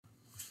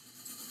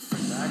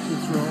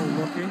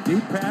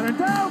Deep pattern,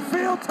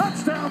 downfield,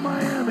 touchdown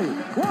Miami.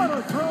 What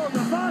a throw,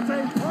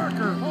 Devontae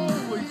Parker.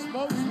 Holy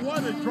smokes,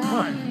 what a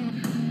drive.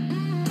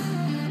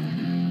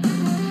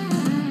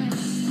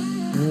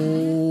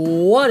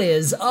 What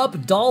is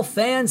up, Dolph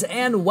fans,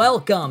 and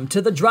welcome to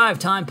the Drive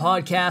Time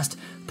Podcast,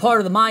 part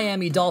of the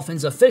Miami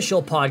Dolphins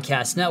official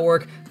podcast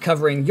network,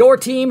 covering your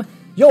team,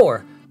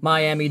 your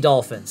Miami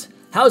Dolphins.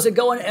 How's it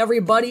going,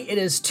 everybody? It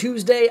is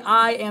Tuesday.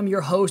 I am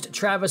your host,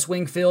 Travis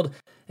Wingfield.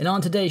 And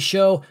on today's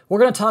show, we're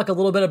going to talk a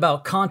little bit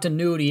about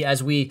continuity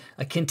as we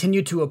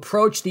continue to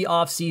approach the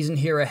offseason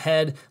here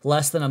ahead,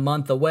 less than a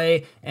month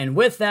away. And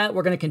with that,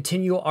 we're going to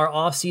continue our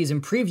offseason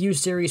preview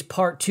series,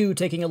 part 2,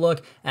 taking a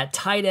look at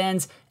tight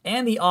ends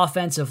and the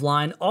offensive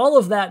line. All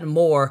of that and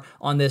more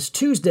on this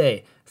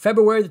Tuesday,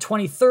 February the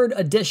 23rd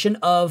edition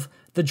of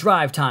the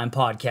Drive Time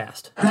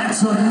Podcast.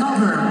 That's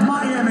another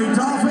Miami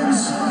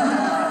Dolphins.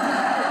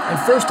 And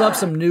first up,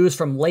 some news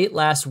from late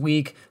last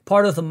week.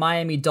 Part of the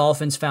Miami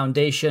Dolphins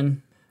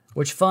Foundation,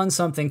 which funds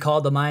something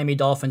called the Miami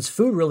Dolphins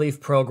Food Relief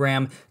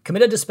Program,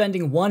 committed to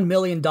spending $1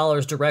 million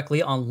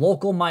directly on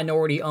local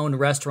minority-owned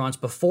restaurants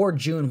before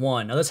June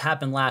 1. Now, this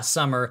happened last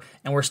summer,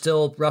 and we're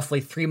still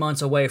roughly 3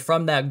 months away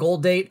from that goal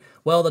date.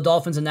 Well, the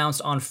Dolphins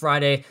announced on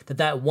Friday that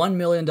 $1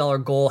 million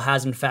goal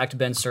has in fact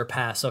been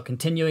surpassed. So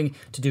continuing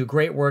to do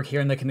great work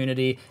here in the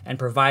community and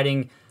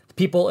providing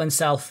people in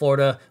South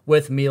Florida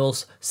with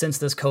meals since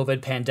this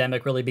COVID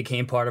pandemic really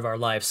became part of our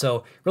life.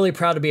 So really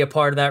proud to be a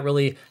part of that,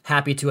 really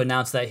happy to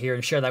announce that here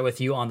and share that with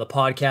you on the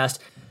podcast.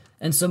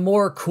 And some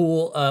more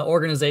cool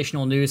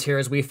organizational news here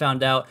as we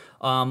found out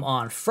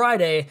on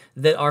Friday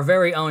that our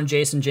very own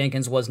Jason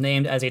Jenkins was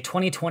named as a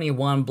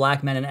 2021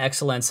 Black Men in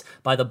Excellence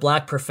by the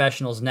Black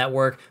Professionals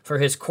Network for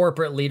his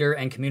corporate leader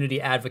and community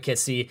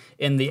advocacy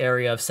in the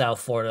area of South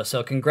Florida.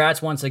 So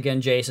congrats once again,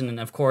 Jason. And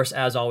of course,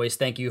 as always,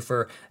 thank you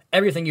for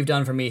everything you've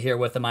done for me here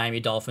with the Miami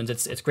Dolphins.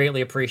 It's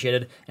greatly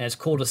appreciated, and it's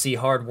cool to see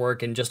hard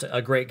work and just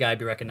a great guy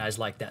be recognized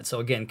like that.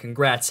 So again,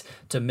 congrats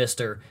to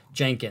Mr.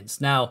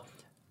 Jenkins. Now,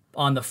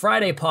 on the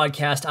Friday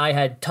podcast, I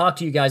had talked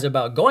to you guys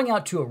about going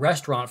out to a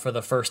restaurant for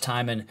the first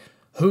time and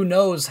who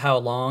knows how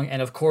long.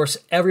 And of course,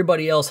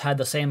 everybody else had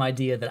the same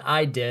idea that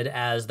I did,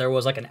 as there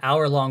was like an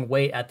hour-long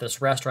wait at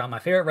this restaurant, my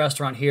favorite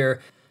restaurant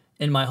here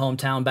in my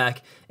hometown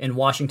back in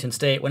Washington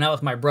State. Went out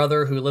with my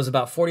brother, who lives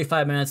about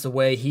 45 minutes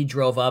away. He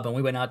drove up and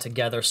we went out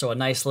together. So a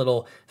nice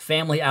little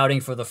family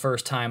outing for the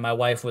first time. My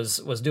wife was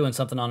doing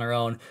something on her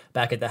own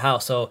back at the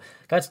house. So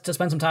got to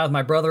spend some time with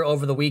my brother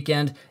over the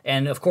weekend.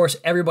 And of course,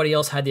 everybody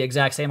else had the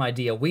exact same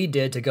idea we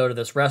did to go to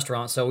this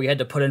restaurant. So we had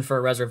to put in for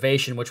a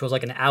reservation, which was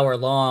like an hour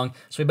long.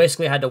 So we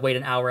basically had to wait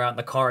an hour out in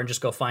the car and just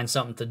go find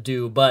something to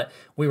do. But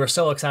we were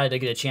so excited to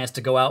get a chance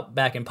to go out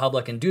back in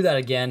public and do that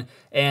again.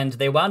 And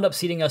they wound up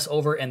seating us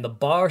over in the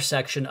bar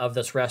section of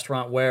this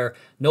restaurant where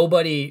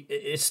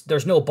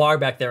there's no bar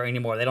back there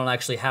anymore. They don't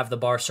actually have the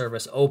bar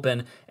service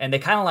open. And they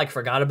kind of like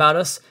forgot about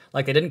us.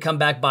 Like they didn't come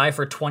back by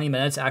for 20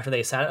 minutes after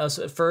they sat us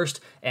at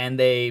first. And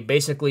they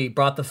basically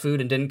brought the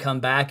food and didn't come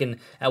back. And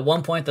at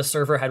one point the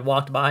server had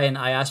walked by and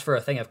I asked for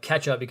a thing of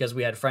ketchup because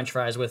we had French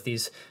fries with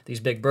these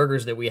big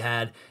burgers that we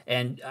had.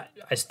 And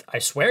I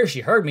swear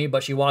she heard me,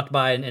 but she walked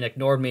by and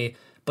ignored me.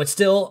 But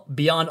still,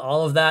 beyond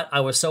all of that, I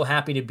was so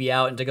happy to be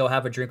out and to go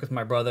have a drink with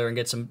my brother and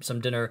get some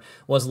dinner.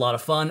 Was a lot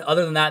of fun.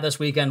 Other than that, this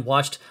weekend,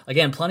 watched,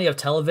 again, plenty of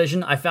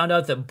television. I found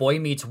out that Boy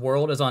Meets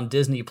World is on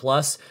Disney+,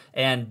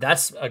 and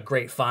that's a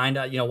great find.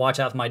 Watch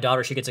out with my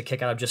daughter. She gets a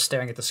kick out of just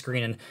staring at the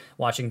screen and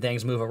watching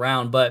things move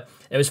around. But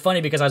it was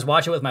funny because I was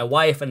watching it with my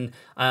wife, and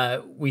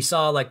we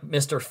saw like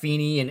Mr.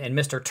 Feeney and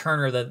Mr.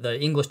 Turner, the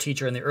English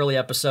teacher in the early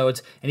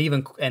episodes, and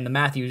the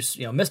Matthews,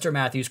 Mr.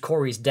 Matthews,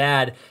 Corey's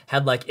dad,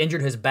 had like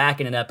injured his back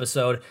in an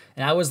episode.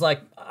 And I was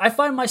like, I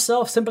find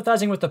myself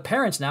sympathizing with the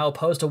parents now,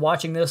 opposed to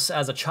watching this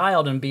as a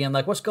child and being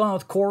like, what's going on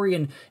with Corey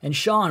and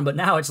Sean? But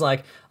now it's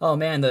like, oh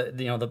man,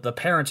 the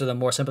parents are the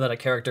more sympathetic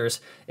characters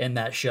in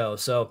that show.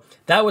 So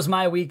that was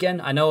my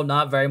weekend. I know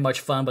not very much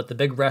fun, but the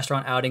big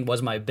restaurant outing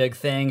was my big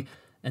thing.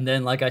 And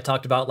then, like I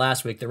talked about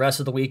last week, the rest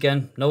of the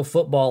weekend, no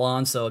football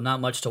on, so not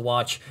much to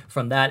watch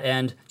from that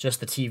end, just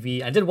the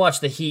TV. I did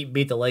watch the Heat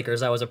beat the Lakers.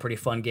 That was a pretty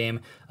fun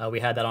game. We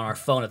had that on our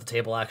phone at the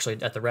table,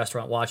 actually, at the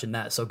restaurant watching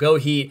that. So go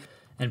Heat,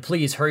 and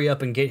please hurry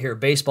up and get here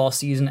baseball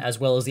season as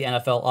well as the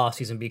NFL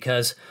offseason,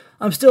 because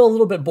I'm still a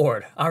little bit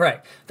bored. All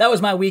right, that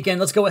was my weekend.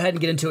 Let's go ahead and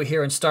get into it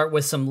here and start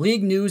with some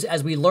league news,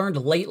 as we learned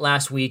late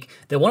last week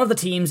that one of the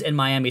teams in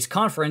Miami's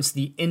conference,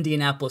 the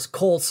Indianapolis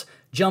Colts,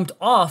 jumped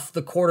off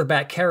the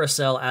quarterback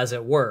carousel, as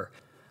it were.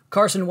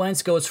 Carson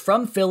Wentz goes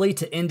from Philly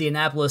to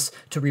Indianapolis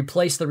to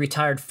replace the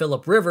retired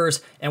Phillip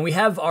Rivers, and we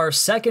have our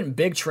second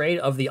big trade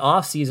of the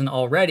offseason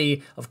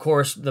already. Of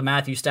course, the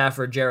Matthew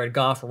Stafford, Jared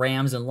Goff,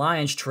 Rams, and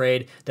Lions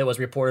trade that was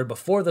reported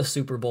before the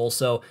Super Bowl,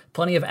 so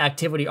plenty of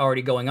activity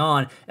already going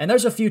on. And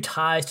there's a few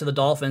ties to the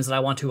Dolphins that I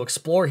want to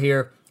explore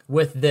here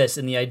with this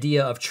and the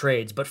idea of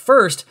trades. But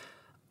first,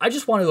 I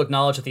just want to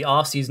acknowledge that the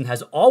offseason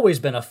has always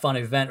been a fun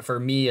event for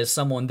me as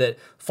someone that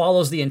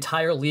follows the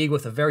entire league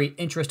with a very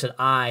interested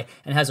eye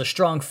and has a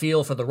strong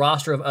feel for the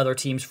roster of other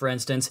teams, for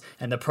instance,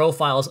 and the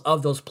profiles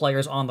of those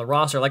players on the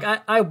roster. Like,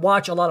 I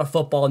watch a lot of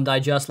football and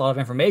digest a lot of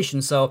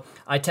information, so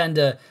I tend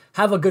to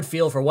have a good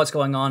feel for what's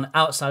going on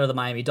outside of the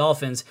Miami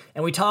Dolphins.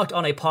 And we talked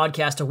on a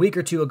podcast a week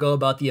or two ago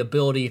about the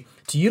ability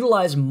to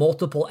utilize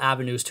multiple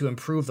avenues to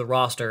improve the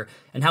roster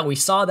and how we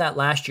saw that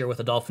last year with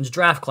the Dolphins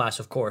draft class,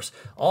 of course.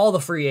 All the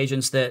free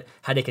agents that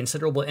had a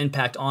considerable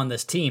impact on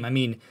this team. I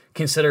mean,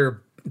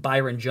 consider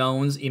Byron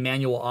Jones,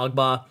 Emmanuel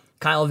Ogbah,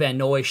 Kyle Van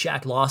Noy,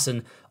 Shaq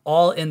Lawson,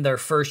 all in their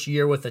first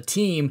year with the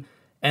team.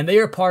 And they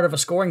are part of a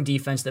scoring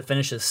defense that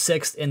finishes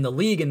 6th in the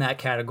league in that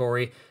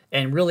category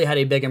and really had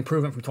a big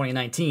improvement from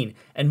 2019.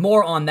 And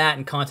more on that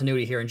in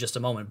continuity here in just a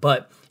moment.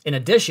 But in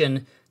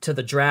addition to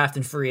the draft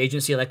and free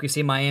agency like we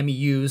see Miami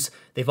use,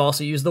 they've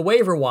also used the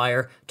waiver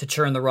wire to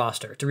churn the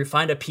roster, to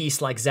find a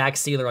piece like Zach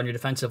Sealer on your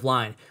defensive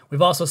line.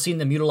 We've also seen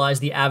them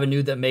utilize the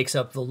avenue that makes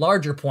up the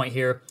larger point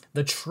here,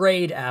 the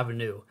trade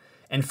avenue.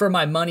 And for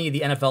my money,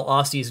 the NFL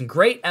offseason,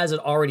 great as it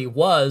already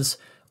was,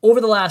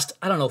 over the last,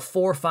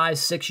 4, 5,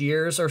 6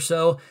 years or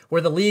so,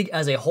 where the league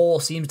as a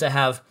whole seems to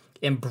have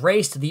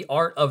embraced the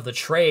art of the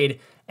trade,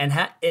 and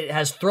it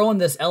has thrown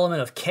this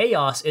element of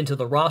chaos into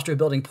the roster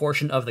building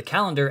portion of the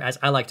calendar, as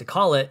I like to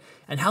call it.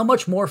 And how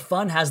much more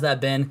fun has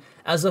that been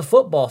as a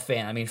football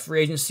fan? I mean,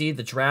 free agency,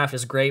 the draft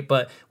is great,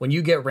 but when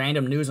you get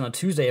random news on a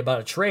Tuesday about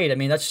a trade, I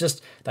mean,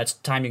 that's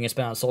time you can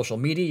spend on social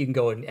media. You can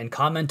go and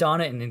comment on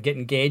it and get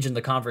engaged in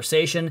the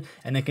conversation,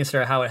 and then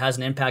consider how it has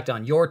an impact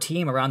on your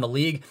team around the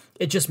league.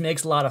 It just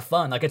makes a lot of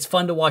fun. Like, it's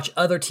fun to watch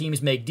other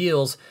teams make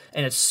deals,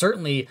 and it's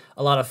certainly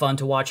a lot of fun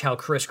to watch how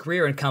Chris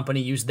Grier and company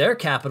use their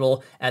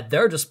capital at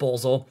their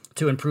disposal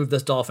to improve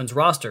this Dolphins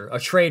roster. A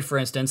trade, for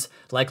instance,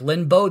 like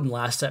Lynn Bowden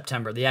last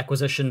September, the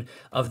acquisition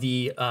of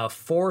the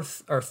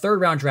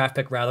third round draft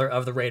pick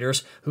of the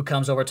Raiders, who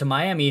comes over to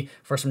Miami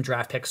for some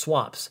draft pick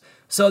swaps.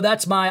 So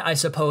that's my, I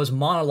suppose,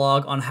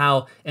 monologue on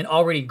how an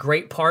already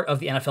great part of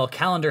the NFL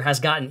calendar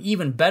has gotten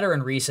even better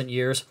in recent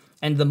years.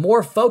 And the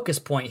more focus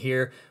point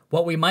here,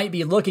 what we might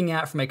be looking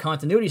at from a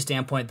continuity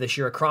standpoint this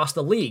year across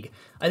the league.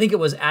 I think it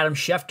was Adam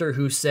Schefter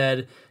who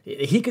said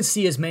he could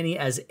see as many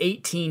as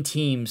 18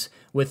 teams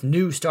with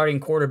new starting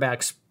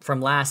quarterbacks from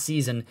last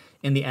season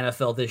in the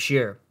NFL this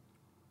year.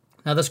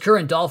 Now, this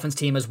current Dolphins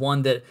team is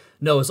one that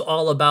knows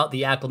all about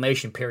the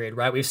acclimation period,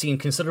 right? We've seen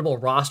considerable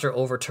roster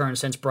overturn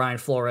since Brian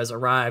Flores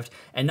arrived,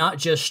 and not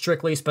just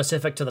strictly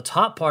specific to the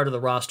top part of the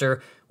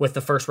roster with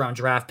the first-round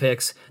draft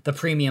picks, the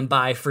premium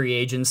buy free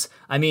agents.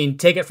 I mean,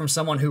 take it from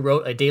someone who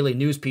wrote a daily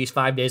news piece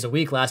 5 days a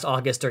week last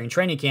August during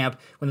training camp,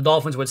 when the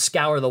Dolphins would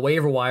scour the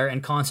waiver wire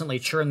and constantly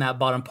churn that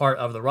bottom part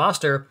of the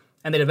roster,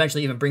 and they'd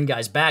eventually even bring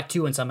guys back,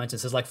 too, in some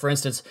instances. Like, for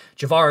instance,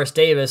 Javaris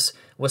Davis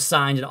was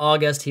signed in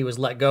August. He was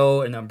let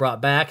go and then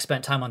brought back,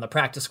 spent time on the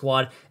practice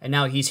squad, and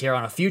now he's here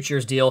on a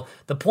futures deal.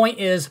 The point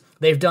is,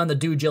 they've done the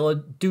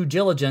due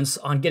diligence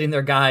on getting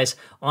their guys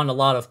on a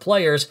lot of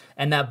players,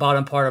 and that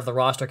bottom part of the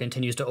roster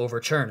continues to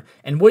overturn.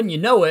 And wouldn't you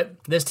know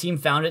it, this team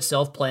found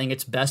itself playing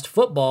its best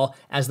football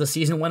as the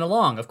season went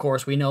along. Of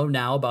course, we know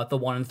now about the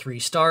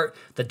 1-3 start.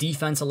 The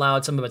defense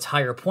allowed some of its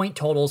higher point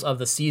totals of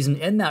the season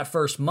in that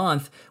first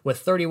month, with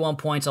 31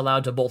 points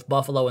allowed to both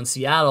Buffalo and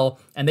Seattle,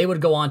 and they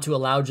would go on to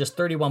allow just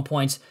 31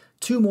 points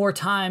 2 more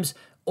times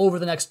over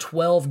the next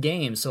 12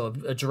 games. So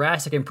a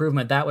drastic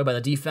improvement that way by the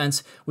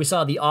defense. We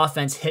saw the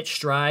offense hit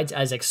strides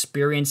as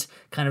experience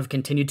kind of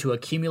continued to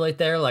accumulate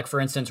there. Like, for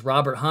instance,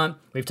 Robert Hunt,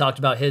 we've talked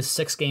about his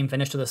 6-game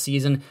finish to the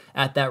season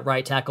at that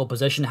right tackle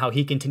position, how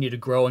he continued to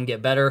grow and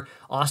get better.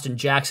 Austin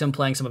Jackson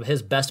playing some of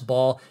his best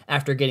ball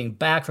after getting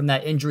back from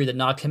that injury that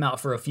knocked him out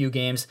for a few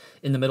games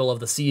in the middle of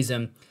the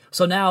season.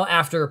 So now,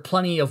 after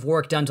plenty of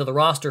work done to the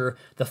roster,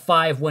 the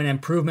 5-win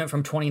improvement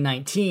from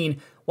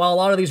 2019, while a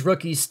lot of these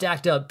rookies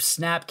stacked up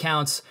snap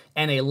counts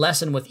and a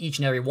lesson with each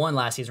and every one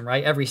last season,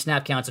 right? Every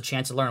snap count's a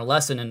chance to learn a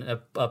lesson and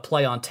a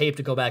play on tape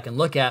to go back and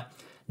look at.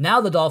 Now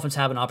the Dolphins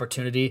have an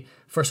opportunity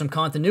for some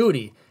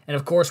continuity. And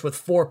of course, with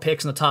 4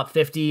 picks in the top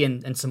 50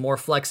 and some more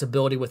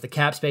flexibility with the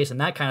cap space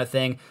and that kind of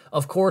thing,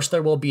 of course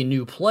there will be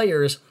new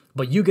players,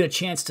 but you get a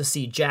chance to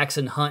see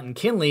Jackson, Hunt, and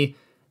Kinley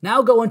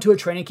now go into a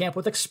training camp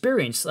with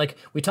experience. Like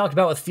we talked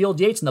about with Field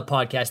Yates in the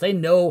podcast, they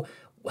know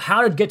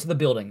how to get to the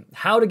building,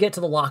 how to get to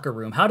the locker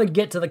room, how to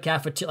get to the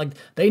cafeteria. Like,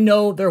 they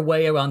know their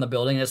way around the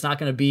building, and it's not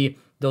going to be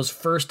those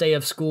first day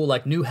of school,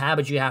 like, new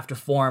habits you have to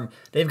form.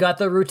 They've got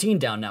the routine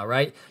down now,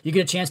 right? You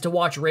get a chance to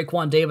watch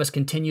Raekwon Davis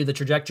continue the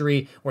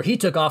trajectory where he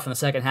took off in the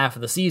second half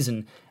of the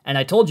season. And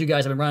I told you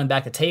guys, I've been running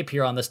back the tape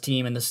here on this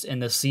team in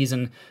this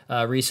season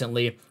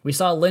recently. We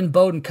saw Lynn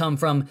Bowden come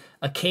from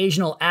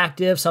occasional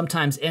active,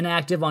 sometimes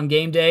inactive on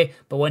game day,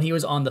 but when he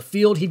was on the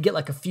field, he'd get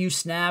like a few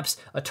snaps,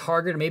 a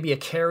target, maybe a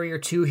carry or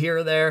two here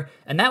or there,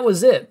 and that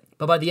was it.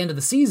 But by the end of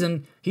the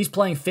season, he's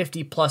playing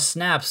 50-plus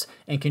snaps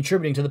and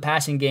contributing to the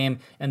passing game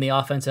and the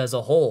offense as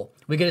a whole.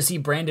 We get to see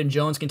Brandon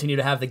Jones continue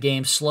to have the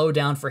game slow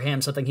down for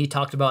him, something he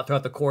talked about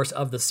throughout the course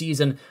of the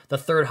season, the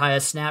third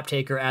highest snap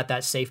taker at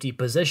that safety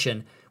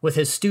position. With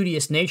his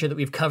studious nature that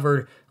we've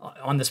covered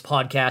on this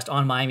podcast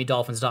on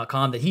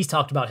MiamiDolphins.com, that he's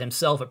talked about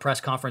himself at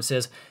press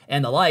conferences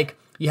and the like,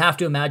 you have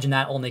to imagine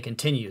that only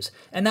continues.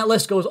 And that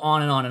list goes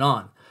on and on and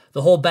on.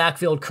 The whole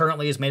backfield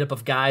currently is made up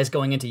of guys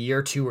going into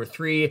year 2 or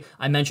 3.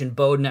 I mentioned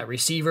Bowden at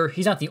receiver.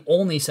 He's not the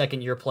only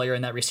second-year player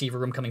in that receiver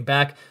room coming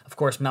back. Of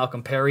course,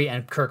 Malcolm Perry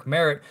and Kirk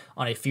Merritt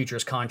on a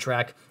futures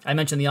contract. I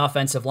mentioned the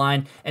offensive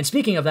line. And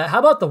speaking of that, how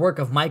about the work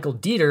of Michael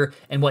Dieter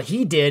and what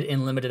he did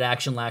in limited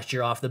action last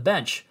year off the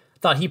bench?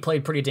 Thought he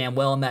played pretty damn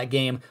well in that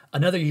game.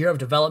 Another year of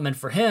development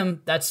for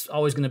him, that's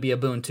always going to be a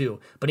boon too.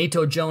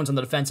 Benito Jones on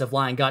the defensive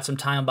line got some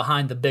time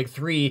behind the big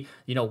three,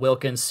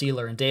 Wilkins,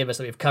 Sealer, and Davis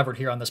that we've covered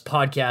here on this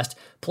podcast,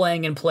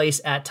 playing in place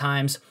at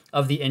times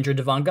of the injured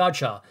Devon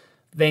Godshaw.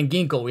 Van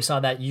Ginkel, we saw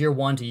that year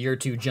 1 to year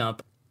 2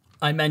 jump.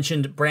 I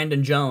mentioned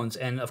Brandon Jones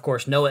and, of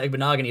course, Noah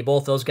Igbenogany.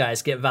 Both those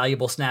guys get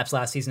valuable snaps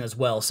last season as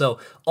well. So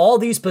all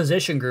these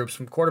position groups,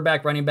 from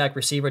quarterback, running back,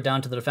 receiver,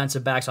 down to the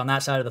defensive backs on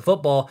that side of the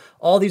football,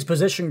 all these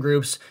position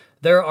groups,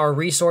 there are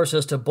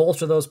resources to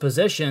bolster those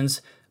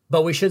positions,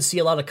 but we should see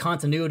a lot of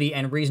continuity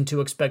and reason to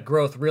expect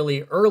growth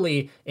really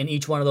early in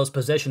each one of those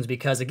positions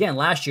because, again,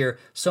 last year,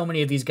 so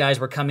many of these guys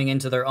were coming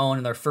into their own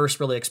and their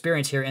first really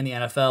experience here in the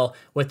NFL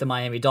with the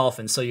Miami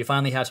Dolphins. So you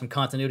finally have some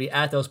continuity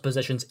at those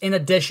positions in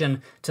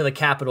addition to the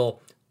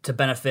capital to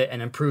benefit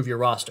and improve your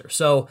roster.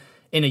 So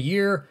in a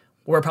year,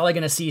 we're probably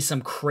going to see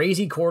some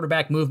crazy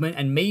quarterback movement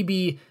and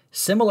maybe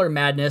similar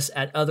madness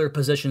at other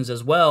positions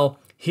as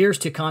well. Here's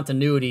to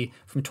continuity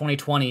from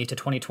 2020 to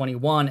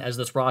 2021 as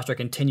this roster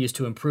continues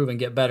to improve and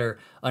get better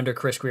under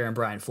Chris Grier and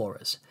Brian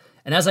Flores.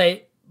 And as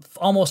I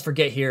almost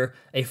forget here,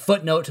 a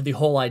footnote to the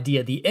whole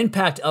idea, the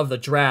impact of the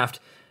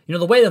draft.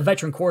 The way the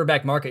veteran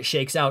quarterback market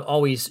shakes out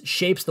always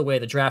shapes the way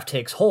the draft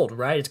takes hold,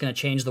 right? It's going to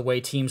change the way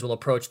teams will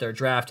approach their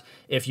draft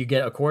if you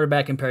get a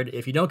quarterback compared to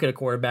if you don't get a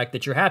quarterback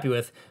that you're happy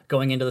with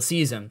going into the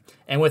season.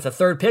 And with a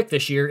third pick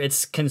this year,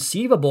 it's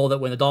conceivable that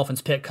when the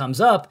Dolphins pick comes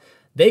up,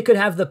 they could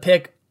have the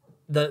pick,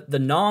 the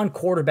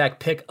non-quarterback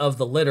pick of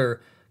the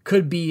litter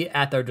could be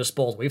at their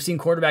disposal. We've seen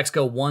quarterbacks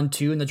go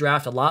 1-2 in the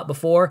draft a lot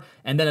before,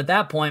 and then at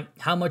that point,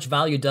 how much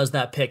value does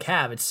that pick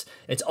have? It's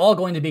all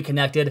going to be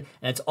connected,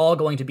 and it's all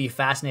going to be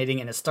fascinating,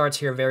 and it starts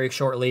here very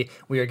shortly.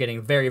 We are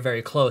getting very,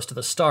 very close to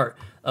the start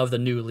of the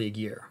new league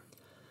year.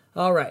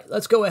 All right,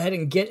 let's go ahead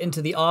and get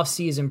into the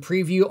offseason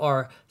preview,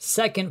 our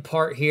second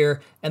part here,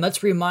 and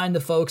let's remind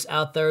the folks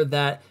out there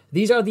that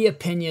these are the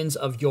opinions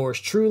of yours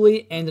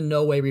truly and in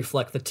no way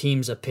reflect the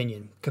team's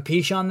opinion.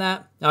 Capiche on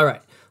that? All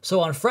right.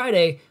 So on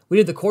Friday, we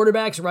did the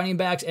quarterbacks, running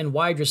backs, and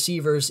wide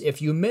receivers.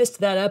 If you missed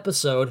that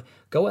episode,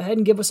 go ahead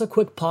and give us a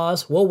quick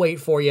pause. We'll wait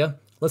for you.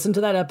 Listen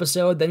to that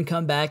episode, then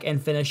come back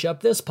and finish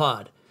up this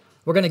pod.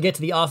 We're going to get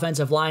to the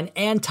offensive line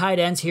and tight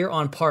ends here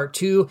on part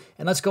 2,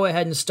 and let's go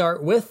ahead and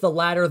start with the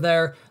ladder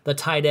there, the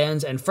tight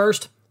ends. And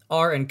first,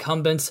 our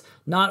incumbents.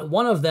 Not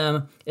one of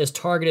them is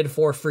targeted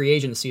for free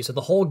agency, so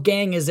the whole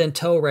gang is in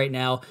tow right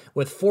now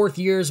with fourth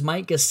years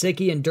Mike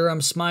Gesicki and Durham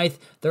Smythe.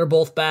 They're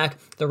both back.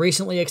 The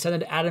recently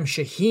extended Adam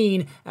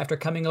Shaheen after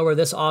coming over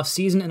this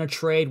offseason in a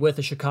trade with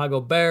the Chicago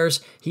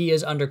Bears. He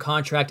is under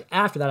contract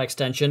after that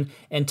extension.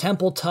 And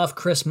Temple tough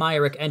Chris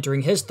Myarick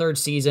entering his third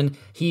season.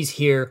 He's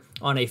here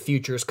on a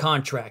futures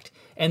contract.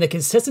 And the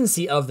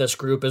consistency of this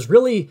group is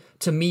really,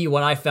 to me,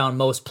 what I found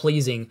most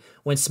pleasing.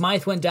 When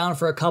Smythe went down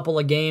for a couple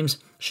of games,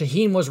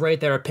 Shaheen was right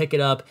there to pick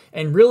it up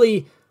and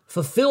really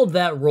fulfilled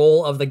that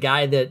role of the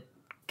guy that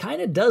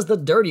kind of does the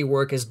dirty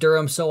work as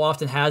Durham so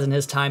often has in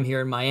his time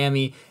here in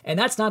Miami. And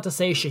that's not to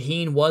say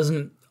Shaheen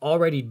wasn't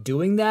already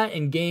doing that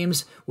in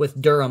games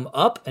with Durham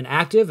up and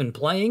active and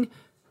playing,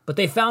 but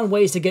they found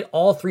ways to get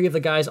all three of the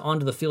guys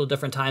onto the field at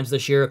different times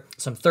this year,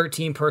 some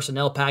 13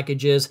 personnel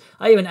packages.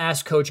 I even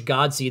asked Coach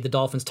Godsey, the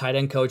Dolphins tight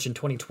end coach in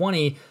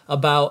 2020,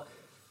 about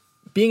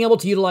being able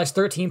to utilize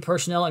 13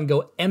 personnel and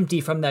go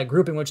empty from that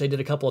grouping, which they did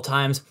a couple of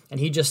times, and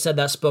he just said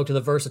that spoke to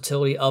the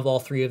versatility of all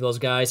three of those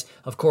guys.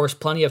 Of course,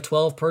 plenty of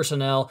 12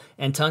 personnel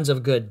and tons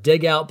of good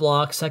dig-out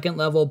blocks,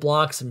 second-level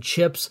blocks, and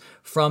chips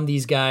from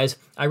these guys.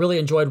 I really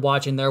enjoyed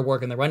watching their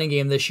work in the running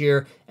game this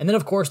year. And then,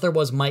 of course, there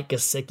was Mike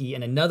Gesicki,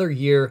 and another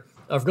year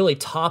of really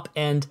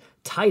top-end,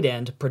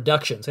 tight-end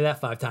production, say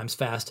that 5 times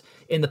fast,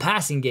 in the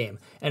passing game.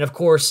 And, of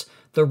course,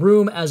 the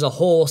room as a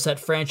whole set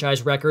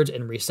franchise records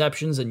in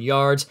receptions and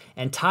yards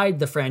and tied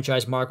the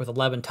franchise mark with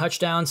 11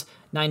 touchdowns,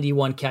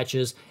 91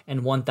 catches,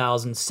 and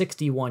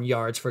 1,061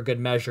 yards for good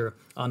measure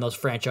on those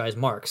franchise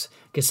marks.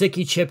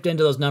 Gesicki chipped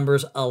into those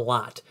numbers a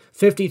lot.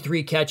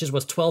 53 catches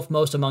was 12th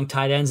most among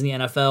tight ends in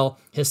the NFL.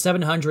 His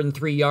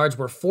 703 yards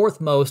were 4th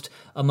most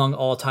among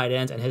all tight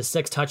ends, and his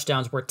 6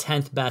 touchdowns were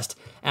 10th best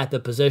at the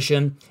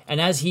position.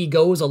 And as he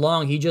goes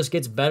along, he just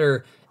gets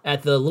better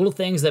at the little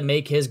things that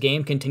make his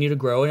game continue to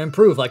grow and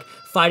improve, like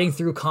fighting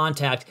through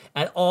contact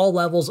at all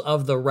levels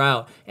of the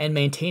route and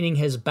maintaining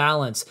his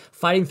balance,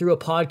 fighting through a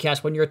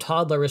podcast when your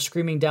toddler is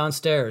screaming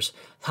downstairs,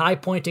 high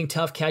pointing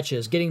tough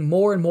catches, getting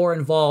more and more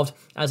involved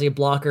as a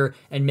blocker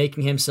and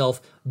making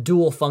himself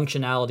dual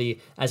functionality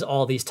as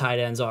all these tight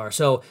ends are.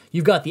 So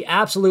you've got the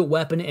absolute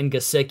weapon in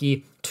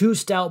Gesicki, two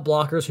stout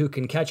blockers who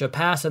can catch a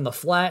pass in the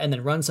flat and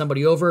then run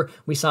somebody over.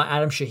 We saw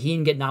Adam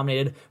Shaheen get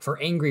nominated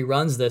for Angry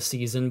Runs this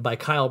season by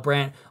Kyle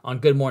Brandt on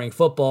Good Morning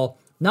Football.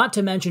 Not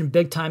to mention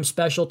big-time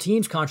special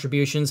teams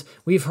contributions.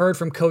 We've heard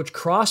from Coach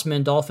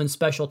Crossman, Dolphins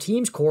special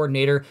teams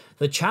coordinator,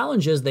 the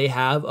challenges they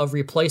have of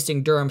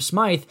replacing Durham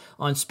Smythe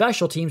on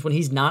special teams when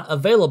he's not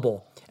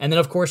available. And then,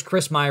 of course,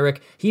 Chris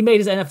Myrick. He made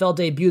his NFL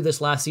debut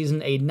this last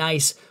season, a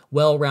nice,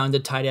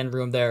 well-rounded tight end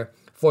room there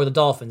for the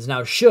Dolphins.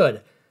 Now,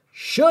 should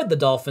the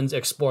Dolphins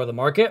explore the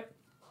market?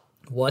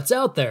 What's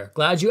out there?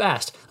 Glad you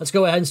asked. Let's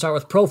go ahead and start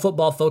with Pro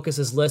Football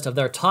Focus's list of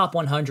their top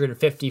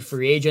 150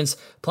 free agents.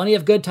 Plenty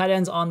of good tight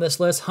ends on this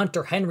list.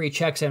 Hunter Henry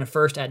checks in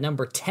first at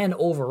number 10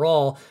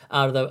 overall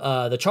out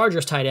of the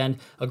Chargers tight end.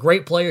 A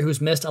great player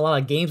who's missed a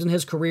lot of games in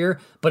his career,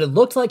 but it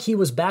looked like he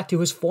was back to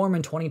his form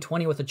in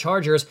 2020 with the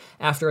Chargers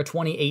after a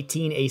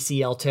 2018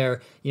 ACL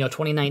tear.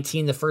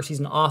 2019, the first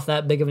season off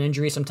that big of an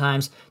injury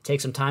sometimes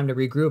takes some time to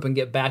regroup and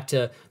get back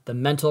to the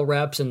mental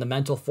reps and the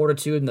mental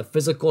fortitude and the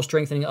physical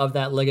strengthening of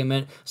that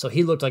ligament. So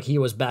he looked like he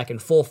was back in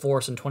full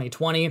force in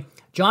 2020.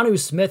 Jonnu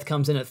Smith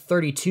comes in at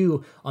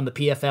 32 on the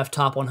PFF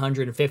top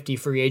 150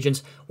 free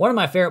agents. One of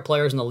my favorite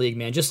players in the league,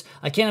 man.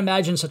 I can't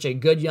imagine such a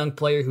good young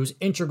player who's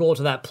integral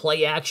to that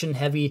play action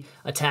heavy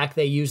attack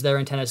they use there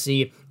in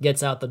Tennessee.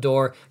 Gets out the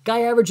door.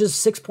 Guy averages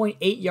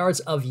 6.8 yards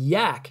of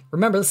yak.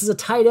 Remember, this is a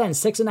tight end,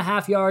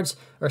 6.5 yards,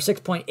 or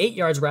 6.8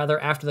 yards rather,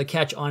 after the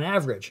catch on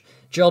average.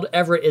 Gerald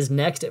Everett is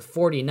next at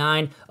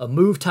 49, a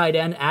move tight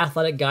end,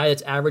 athletic guy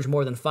that's averaged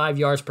more than 5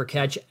 yards per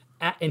catch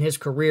in his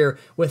career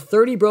with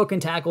 30 broken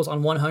tackles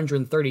on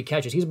 130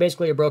 catches. He's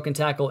basically a broken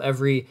tackle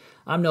every,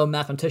 I'm no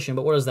mathematician,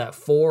 but what is that,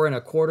 4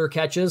 1/4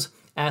 catches?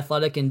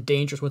 Athletic and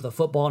dangerous with a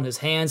football in his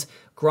hands.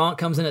 Gronk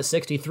comes in at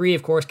 63,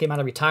 of course, came out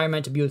of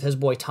retirement to be with his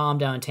boy Tom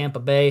down in Tampa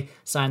Bay,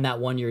 signed that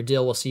 1-year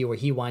deal. We'll see where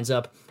he winds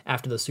up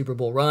after the Super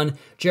Bowl run.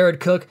 Jared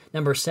Cook,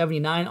 number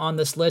 79 on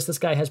this list. This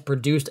guy has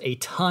produced a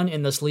ton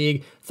in this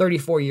league,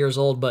 34 years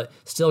old, but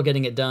still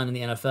getting it done in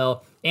the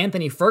NFL.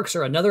 Anthony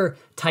Firkser, another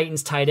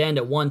Titans tight end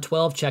at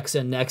 112, checks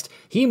in next.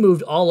 He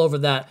moved all over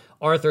that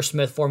Arthur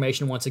Smith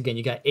formation once again.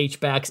 You got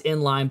H-backs,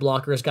 inline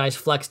blockers, guys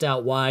flexed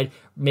out wide,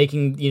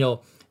 making,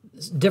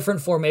 different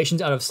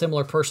formations out of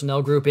similar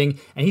personnel grouping,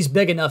 and he's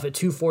big enough at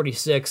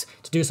 246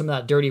 to do some of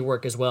that dirty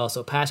work as well.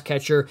 So pass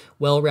catcher,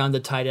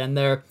 well-rounded tight end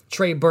there.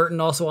 Trey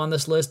Burton also on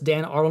this list.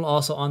 Dan Arnold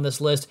also on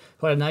this list,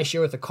 who had a nice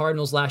year with the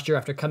Cardinals last year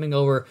after coming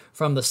over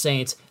from the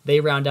Saints.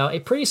 They round out a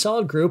pretty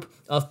solid group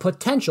of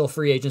potential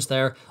free agents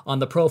there on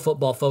the Pro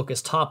Football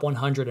Focus top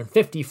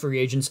 150 free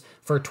agents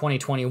for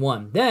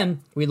 2021.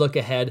 Then we look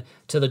ahead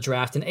to the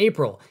draft in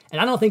April,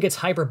 and I don't think it's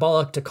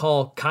hyperbolic to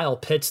call Kyle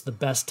Pitts the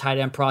best tight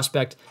end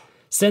prospect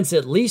since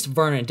at least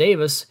Vernon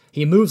Davis.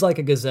 He moves like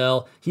a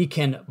gazelle. He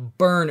can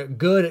burn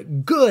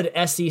good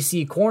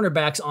SEC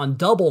cornerbacks on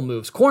double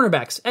moves.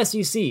 Cornerbacks,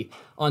 SEC,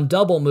 on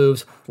double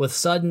moves with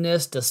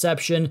suddenness,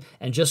 deception,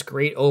 and just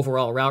great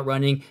overall route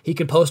running. He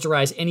can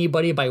posterize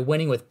anybody by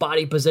winning with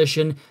body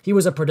position. He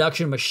was a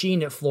production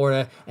machine at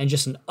Florida and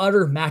just an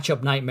utter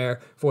matchup nightmare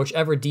for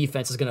whichever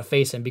defense is going to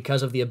face him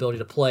because of the ability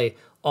to play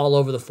all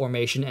over the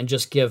formation and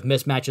just give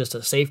mismatches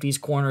to safeties,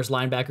 corners,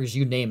 linebackers,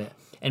 you name it.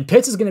 And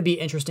Pitts is going to be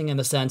interesting in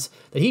the sense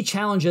that he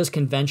challenges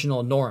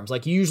conventional norms.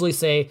 Like you usually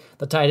say,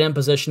 the tight end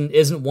position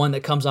isn't one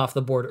that comes off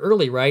the board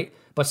early, right?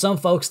 But some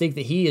folks think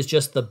that he is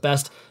just the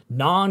best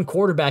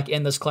non-quarterback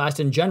in this class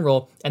in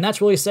general, and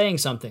that's really saying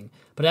something.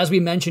 But as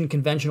we mentioned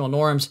conventional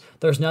norms,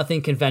 there's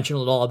nothing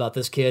conventional at all about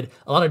this kid.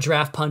 A lot of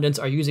draft pundits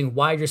are using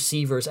wide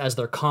receivers as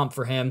their comp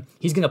for him.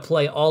 He's going to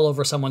play all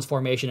over someone's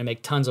formation and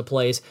make tons of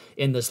plays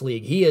in this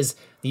league. He is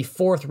the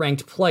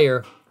 4th-ranked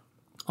player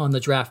on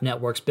the Draft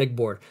Network's big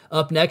board.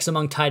 Up next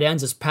among tight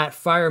ends is Pat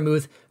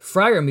Freiermuth,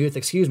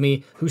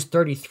 who's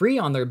 33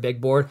 on their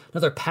big board,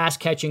 another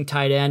pass-catching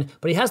tight end,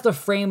 but he has the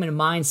frame and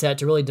mindset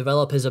to really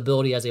develop his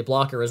ability as a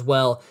blocker as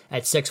well.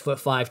 At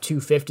 6'5",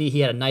 250,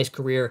 he had a nice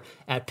career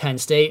at Penn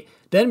State.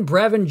 Then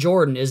Brevin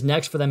Jordan is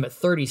next for them at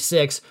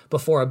 36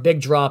 before a big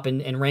drop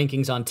in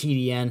rankings on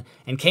TDN.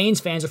 And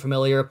Canes fans are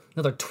familiar.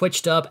 Another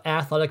twitched up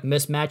athletic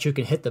mismatch who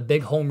can hit the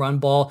big home run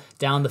ball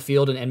down the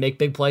field and make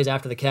big plays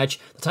after the catch.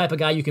 The type of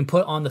guy you can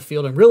put on the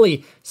field and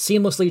really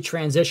seamlessly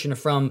transition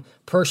from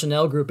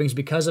personnel groupings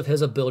because of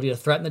his ability to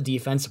threaten the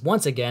defense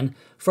once again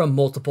from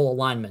multiple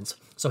alignments.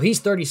 So he's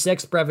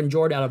 36, Brevin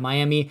Jordan out of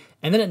Miami.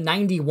 And then at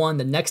 91,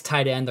 the next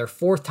tight end, their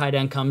 4th tight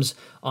end, comes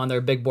on their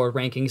big board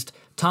rankings.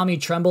 Tommy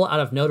Tremble out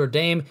of Notre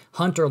Dame,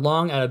 Hunter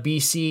Long out of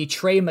BC,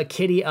 Trey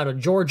McKitty out of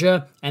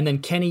Georgia, and then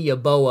Kenny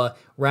Yeboah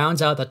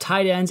rounds out the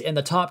tight ends in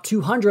the top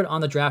 200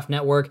 on the Draft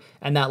Network.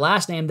 And that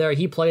last name there,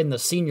 he played in the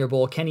Senior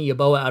Bowl, Kenny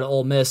Yeboah out of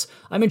Ole Miss.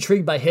 I'm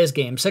intrigued by his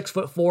game,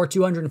 6'4",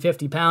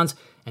 250 pounds,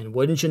 and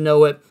wouldn't you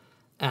know it,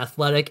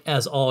 athletic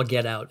as all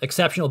get out,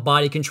 exceptional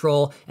body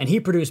control, and he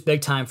produced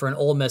big time for an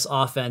Ole Miss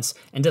offense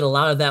and did a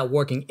lot of that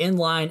working in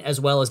line as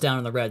well as down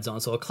in the red zone.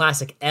 So a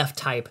classic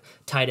F-type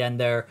tight end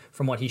there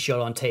from what he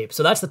showed on tape.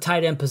 So that's the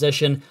tight end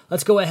position.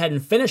 Let's go ahead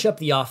and finish up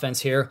the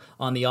offense here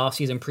on the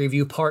offseason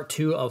preview, part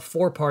 2 of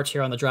 4 parts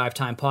here on the Drive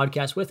Time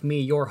podcast with me,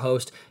 your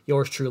host,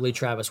 yours truly,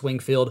 Travis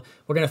Wingfield.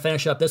 We're going to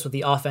finish up this with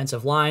the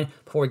offensive line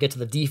before we get to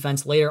the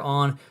defense later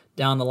on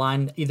down the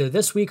line. Either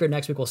this week or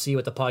next week, we'll see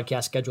what the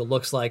podcast schedule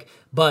looks like.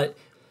 But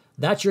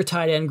that's your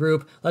tight end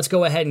group. Let's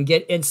go ahead and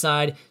get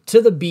inside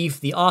to the beef,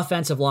 the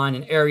offensive line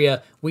and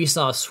area. We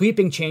saw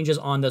sweeping changes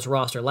on this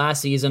roster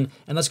last season,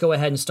 and let's go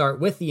ahead and start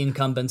with the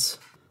incumbents.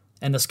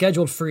 And the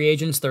scheduled free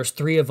agents, there's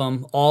 3 of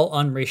them, all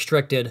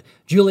unrestricted.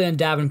 Julian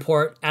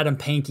Davenport, Adam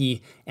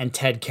Pankey, and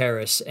Ted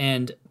Karras.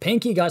 And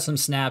Pankey got some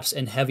snaps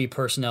in heavy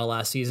personnel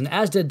last season,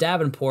 as did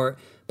Davenport,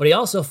 but he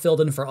also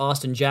filled in for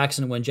Austin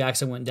Jackson when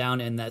Jackson went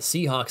down in that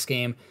Seahawks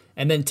game.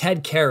 And then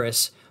Ted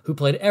Karras, who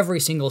played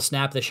every single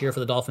snap this year for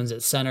the Dolphins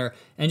at center,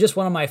 and just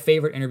one of my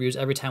favorite interviews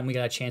every time we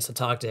got a chance to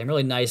talk to him.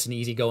 Really nice and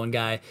easygoing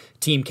guy,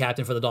 team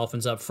captain for the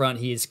Dolphins up front.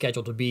 He is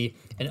scheduled to be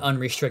an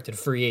unrestricted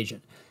free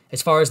agent.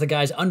 As far as the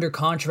guys under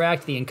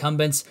contract, the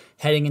incumbents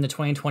heading into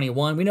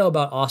 2021, we know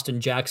about Austin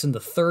Jackson, the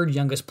 3rd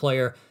youngest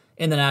player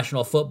in the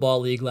National Football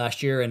League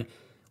last year, and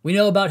we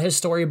know about his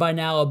story by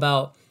now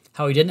about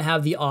how he didn't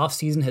have the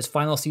offseason, his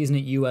final season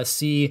at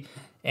USC,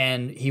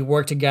 and he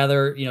worked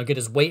together, get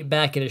his weight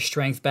back, get his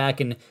strength back,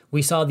 and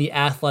we saw the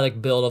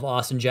athletic build of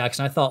Austin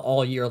Jackson, I thought,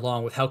 all year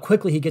long with how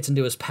quickly he gets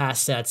into his pass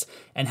sets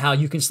and how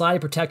you can slide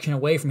protection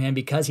away from him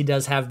because he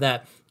does have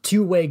that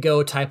two-way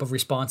go type of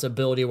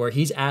responsibility where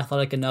he's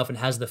athletic enough and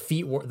has the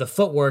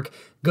footwork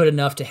good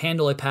enough to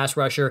handle a pass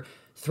rusher,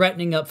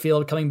 threatening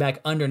upfield, coming back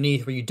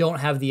underneath where you don't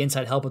have the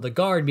inside help of the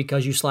guard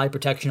because you slide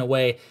protection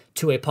away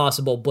to a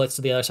possible blitz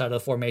to the other side of the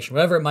formation.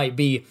 Whatever it might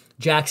be,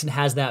 Jackson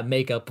has that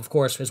makeup, of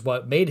course, is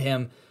what made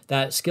him,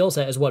 that skill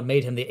set is what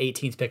made him the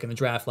 18th pick in the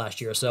draft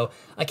last year. So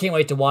I can't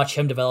wait to watch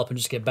him develop and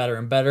just get better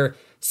and better.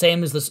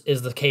 Same as this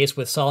is the case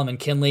with Solomon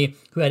Kinley,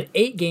 who had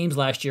 8 games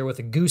last year with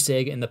a goose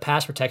egg in the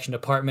pass protection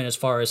department as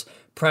far as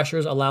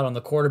pressures allowed on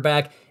the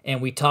quarterback,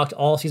 and we talked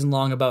all season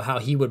long about how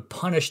he would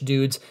punish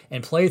dudes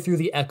and play through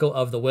the echo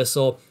of the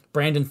whistle.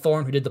 Brandon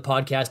Thorne, who did the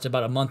podcast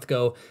about a month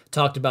ago,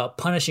 talked about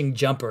punishing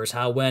jumpers,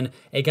 how when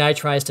a guy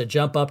tries to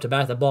jump up to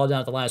bat the ball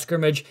down at the line of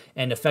scrimmage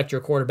and affect your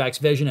quarterback's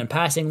vision and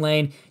passing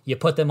lane, you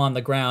put them on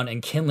the ground,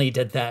 and Kinley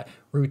did that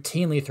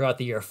routinely throughout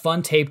the year.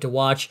 Fun tape to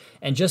watch,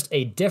 and just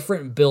a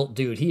different built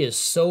dude. He is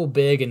so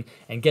big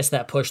and gets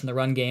that push in the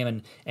run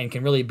game and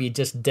can really be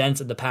just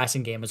dense in the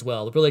passing game as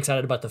well. Really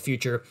excited about the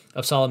future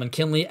of Solomon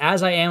Kinley,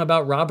 as I am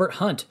about Robert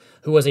Hunt,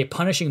 who was a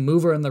punishing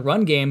mover in the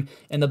run game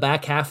in the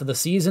back half of the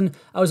season.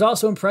 I was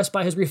also impressed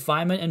by his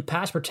refinement and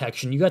pass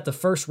protection. You got the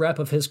first rep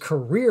of his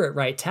career at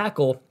right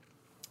tackle.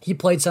 He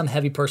played some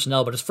heavy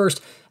personnel, but his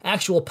first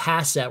actual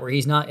pass set where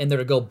he's not in there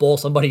to go bowl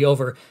somebody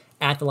over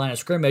at the line of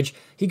scrimmage,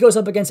 he goes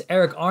up against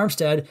Eric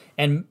Armstead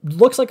and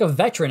looks like a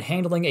veteran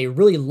handling a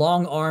really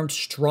long-armed,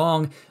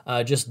 strong,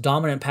 just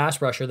dominant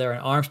pass rusher there in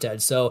Armstead.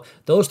 So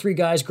those 3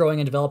 guys growing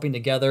and developing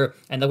together,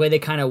 and the way they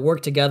kind of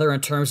work together in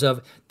terms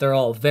of they're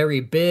all very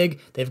big,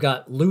 they've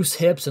got loose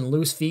hips and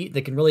loose feet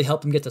that can really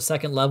help them get to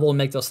second level and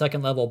make those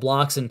second level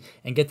blocks and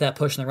get that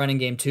push in the running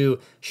game too,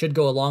 should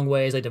go a long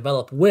way as they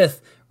develop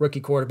with rookie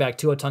quarterback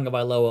Tua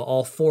Tagovailoa,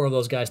 all 4 of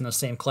those guys in the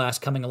same class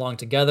coming along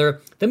together.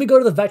 Then we go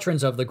to the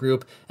veterans of the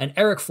group, and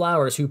Eric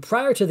Flowers, who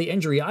prior to the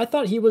injury, I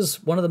thought he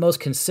was one of the most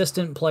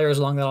consistent players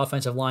along that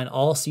offensive line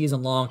all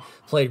season long,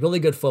 played really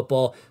good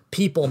football,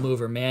 people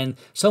mover, man.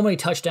 So many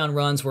touchdown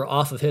runs were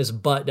off of his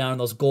butt down in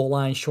those goal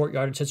line, short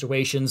yardage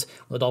situations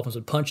where the Dolphins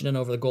would punch it in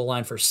over the goal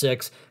line for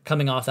 6,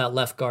 coming off that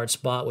left guard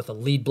spot with a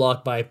lead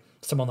block by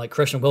someone like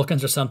Christian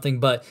Wilkins or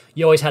something, but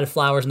you always had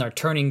Flowers in there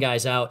turning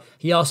guys out.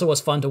 He also was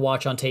fun to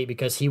watch on tape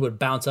because he would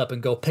bounce up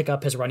and go pick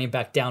up his running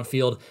back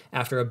downfield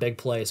after a big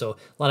play. So a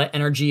lot of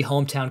energy,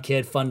 hometown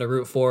kid, fun to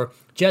root for.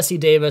 Jesse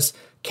Davis,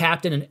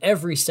 captain in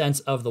every sense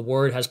of the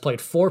word, has played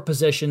 4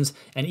 positions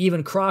and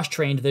even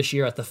cross-trained this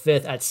year at the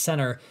 5th at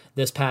center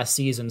this past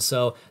season.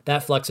 So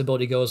that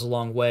flexibility goes a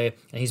long way,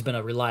 and he's been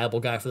a reliable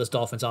guy for this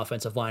Dolphins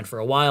offensive line for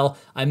a while.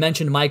 I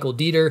mentioned Michael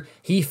Dieter.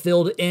 He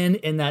filled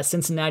in that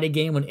Cincinnati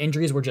game when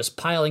injuries were just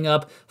piling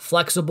up.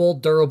 Flexible,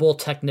 durable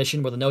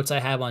technician were the notes I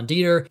have on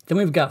Dieter. Then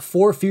we've got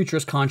 4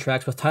 futures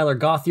contracts with Tyler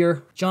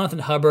Gauthier, Jonathan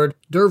Hubbard,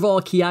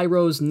 Durval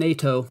Kiairos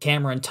Nato,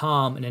 Cameron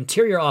Tom, an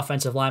interior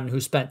offensive lineman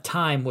who spent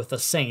time with the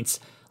Saints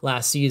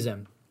last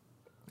season.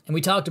 And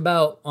we talked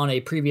about on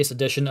a previous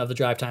edition of the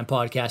Drive Time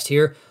podcast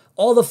here,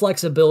 all the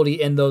flexibility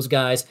in those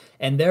guys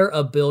and their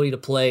ability to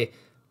play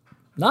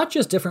not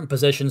just different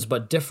positions,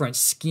 but different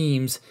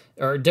schemes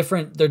or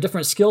their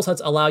different skill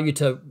sets allow you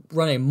to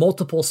run a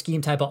multiple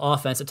scheme type of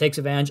offense that takes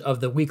advantage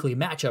of the weekly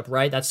matchup,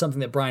 right? That's something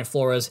that Brian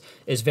Flores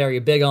is very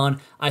big on.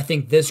 I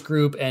think this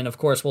group, and of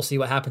course we'll see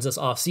what happens this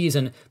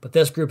offseason, but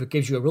this group, it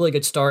gives you a really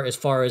good start as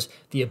far as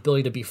the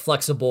ability to be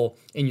flexible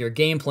in your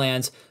game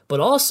plans,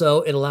 but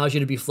also it allows you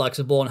to be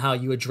flexible in how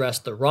you address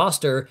the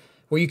roster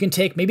where you can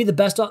take maybe the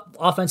best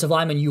offensive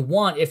lineman you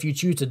want if you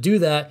choose to do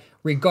that,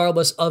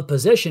 regardless of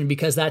position,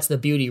 because that's the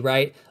beauty,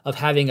 right, of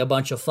having a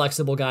bunch of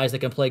flexible guys that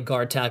can play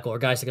guard tackle or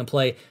guys that can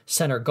play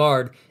center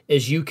guard,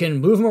 is you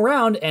can move them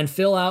around and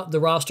fill out the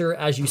roster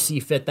as you see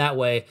fit that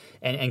way,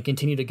 and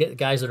continue to get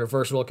guys that are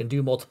versatile, can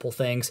do multiple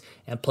things,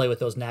 and play with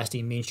those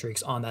nasty mean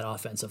streaks on that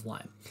offensive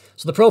line.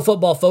 So the Pro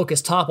Football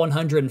Focus top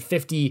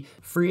 150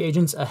 free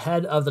agents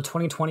ahead of the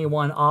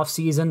 2021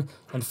 offseason.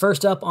 And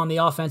first up on the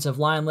offensive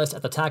line list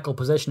at the tackle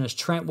position is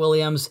Trent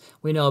Williams.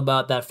 We know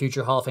about that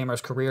future Hall of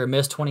Famer's career.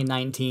 Missed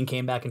 2019,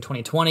 came back in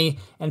 2020,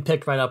 and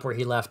picked right up where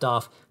he left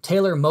off.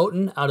 Taylor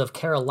Moton out of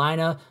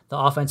Carolina, the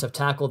offensive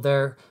tackle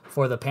there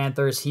for the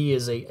Panthers. He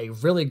is a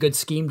really good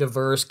scheme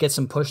diverse, gets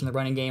some push in the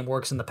running game,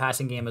 works in the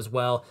passing game as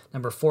well.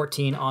 Number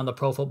 14 on the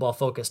Pro Football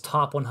Focus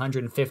top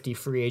 150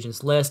 free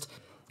agents list.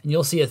 And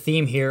you'll see a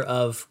theme here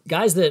of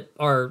guys that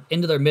are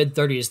into their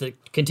mid-30s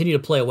that continue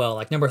to play well,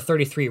 like number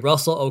 33,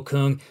 Russell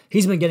Okung.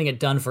 He's been getting it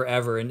done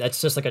forever, and that's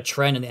just like a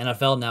trend in the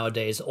NFL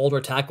nowadays. Older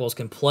tackles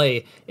can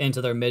play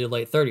into their mid to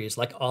late 30s,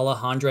 like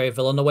Alejandro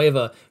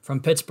Villanueva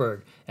from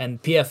Pittsburgh.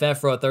 And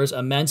PFF wrote there's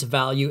immense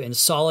value in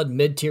solid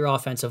mid-tier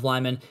offensive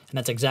linemen, and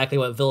that's exactly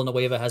what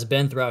Villanueva has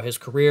been throughout his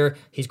career.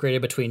 He's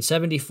graded between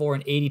 74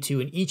 and 82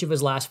 in each of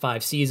his last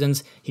 5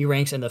 seasons. He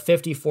ranks in the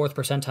 54th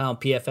percentile in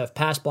PFF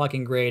pass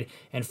blocking grade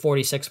and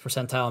 46th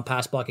percentile in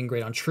pass blocking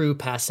grade on true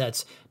pass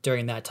sets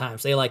during that time.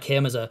 So they like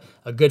him as a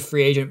good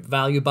free agent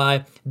value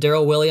buy.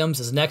 Darrell Williams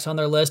is next on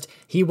their list.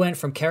 He went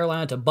from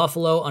Carolina to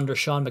Buffalo under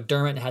Sean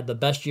McDermott and had the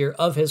best year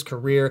of his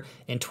career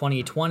in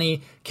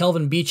 2020.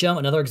 Kelvin Beachum,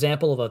 another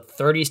example of a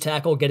 30s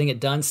tackle getting it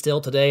done still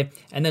today.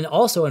 And then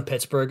also in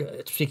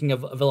Pittsburgh, speaking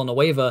of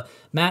Villanueva,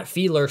 Matt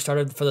Fiedler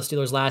started for the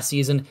Steelers last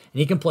season, and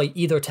he can play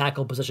either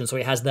tackle position, so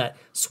he has that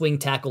swing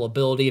tackle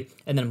ability.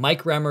 And then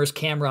Mike Remmers,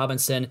 Cam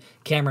Robinson,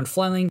 Cameron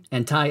Fleming,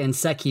 and Ty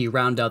Nsekhe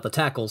round out the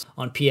tackles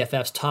on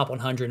PFF's top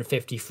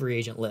 150 free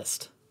agent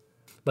list.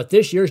 But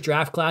this year's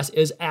draft class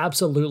is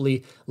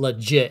absolutely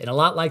legit, and a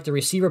lot like the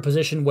receiver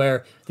position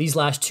where these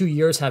last 2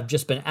 years have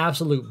just been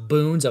absolute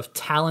boons of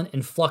talent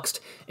influxed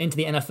into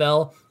the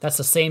NFL. That's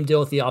the same deal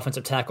with the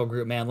offensive tackle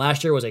group, man.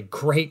 Last year was a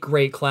great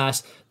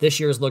class. This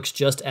year's looks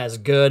just as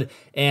good.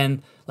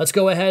 And let's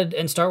go ahead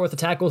and start with the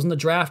tackles in the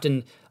draft.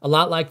 And a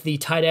lot like the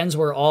tight ends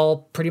were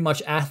all pretty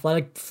much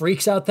athletic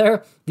freaks out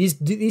there,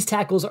 these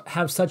tackles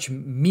have such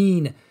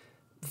mean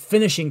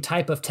finishing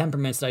type of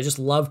temperaments that I just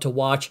love to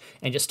watch.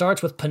 And it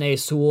starts with Penei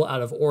Sewell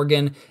out of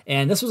Oregon.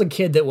 And this was a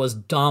kid that was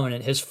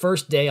dominant his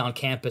first day on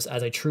campus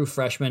as a true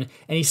freshman.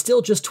 And he's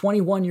still just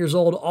 21 years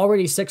old,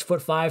 already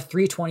 6'5",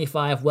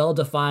 325,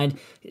 well-defined,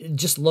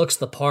 just looks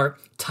the part.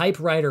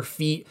 Typewriter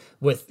feet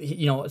with,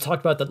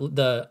 talked about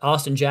the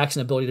Austin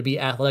Jackson ability to be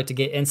athletic, to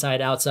get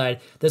inside, outside.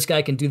 This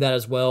guy can do that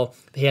as well.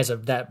 He has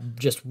that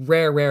just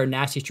rare,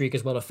 nasty streak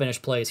as well to finish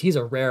plays. He's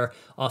a rare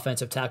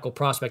offensive tackle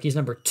prospect. He's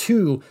number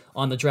 2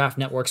 on the Draft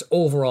Network's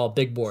overall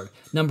big board.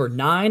 Number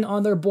 9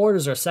 on their board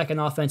is their second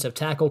offensive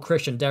tackle,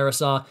 Christian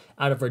Darrisaw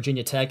out of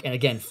Virginia Tech. And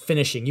again,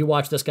 finishing. You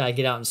watch this guy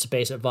get out in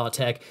space at Va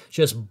Tech,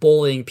 just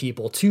bullying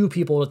people, 2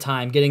 people at a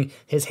time, getting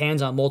his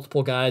hands on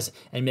multiple guys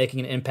and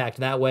making an impact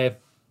that way.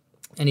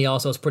 And he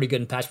also is pretty good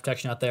in pass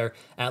protection out there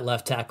at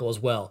left tackle as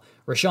well.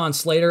 Rashawn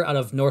Slater out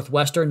of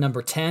Northwestern,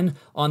 number 10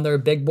 on their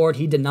big board.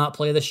 He did not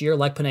play this year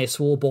like Penei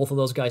Sewell. Both of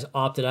those guys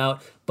opted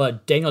out.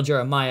 But Daniel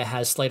Jeremiah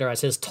has Slater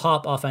as his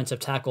top offensive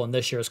tackle in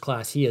this year's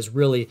class. He is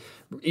really,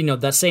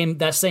 that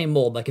same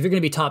mold. Like if you're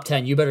going to be top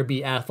 10, you better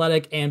be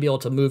athletic and be able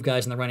to move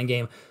guys in the running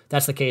game.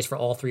 That's the case for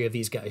all 3 of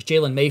these guys.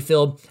 Jalen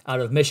Mayfield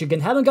out of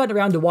Michigan. Haven't gotten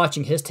around to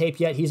watching his tape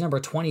yet. He's number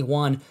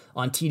 21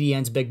 on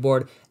TDN's big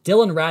board.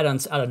 Dylan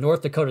Radunz out of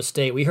North Dakota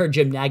State. We heard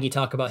Jim Nagy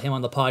talk about him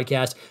on the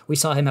podcast. We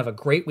saw him have a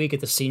great week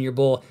at the Senior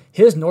Bowl.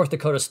 His North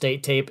Dakota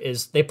State tape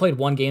they played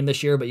 1 game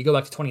this year, but you go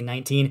back to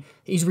 2019,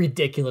 he's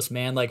ridiculous,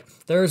 man. Like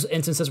there's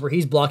instances where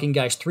he's blocking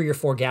guys 3 or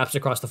 4 gaps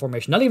across the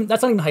formation.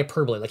 That's not even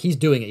hyperbole. Like he's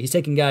doing it. He's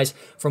taking guys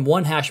from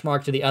one hash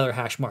mark to the other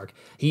hash mark.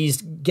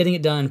 He's getting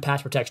it done in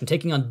pass protection,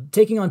 taking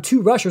on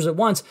 2 rushers at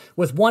once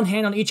with one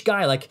hand on each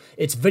guy. Like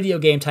it's video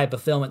game type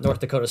of film at North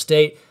Dakota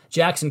State.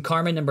 Jackson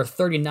Carman, number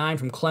 39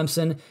 from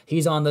Clemson.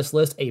 He's on this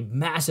list. A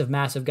massive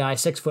guy,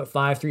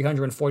 6'5",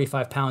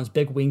 345 pounds,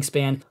 big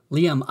wingspan.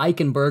 Liam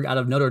Eichenberg out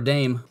of Notre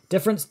Dame.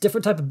 Different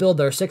type of build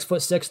there,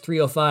 6'6",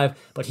 305,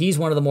 but he's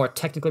one of the more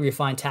technically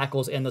refined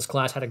tackles in this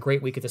class. Had a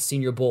great week at the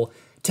Senior Bowl.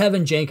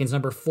 Tevin Jenkins,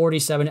 number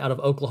 47 out of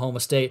Oklahoma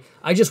State.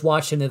 I just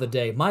watched him the other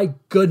day. My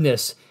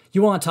goodness,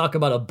 you want to talk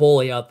about a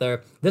bully out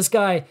there. This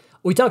guy...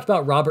 We talked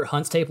about Robert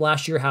Hunt's tape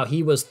last year, how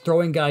he was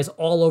throwing guys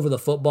all over the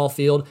football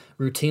field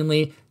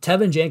routinely.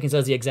 Tevin Jenkins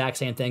does the exact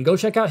same thing. Go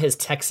check out his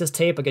Texas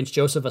tape against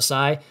Joseph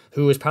Asai,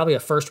 who was probably a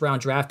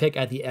first-round draft pick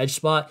at the edge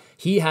spot.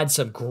 He had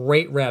some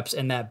great reps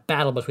in that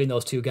battle between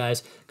those 2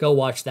 guys. Go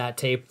watch that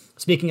tape.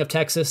 Speaking of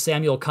Texas,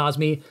 Samuel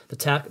Cosme,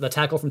 the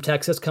tackle from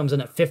Texas, comes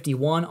in at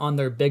 51 on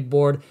their big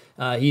board.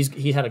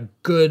 He had a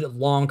good,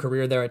 long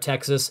career there at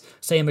Texas.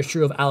 Same is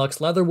true of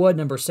Alex Leatherwood,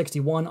 number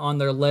 61 on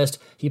their list.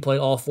 He played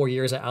all 4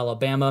 years at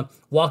Alabama.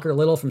 Walker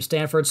Little from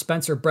Stanford,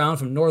 Spencer Brown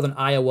from Northern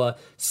Iowa,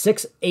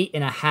 6'8.5",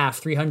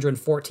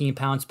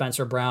 314-pound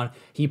Spencer Brown.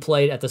 He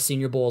played at the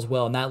Senior Bowl as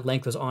well, and that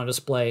length was on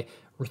display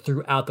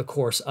throughout the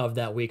course of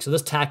that week. So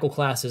this tackle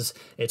class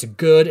it's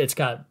good. It's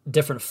got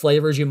different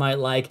flavors you might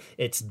like.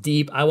 It's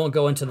deep. I won't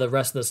go into the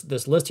rest of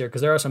this list here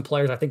because there are some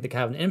players I think that can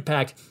have an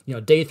impact,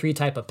 day 3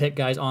 type of pick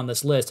guys on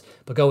this list,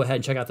 but go ahead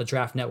and check out the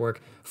Draft Network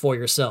for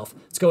yourself.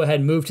 Let's go ahead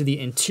and move to the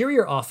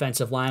interior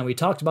offensive line. We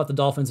talked about the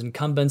Dolphins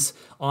incumbents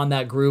on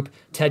that group.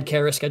 Ted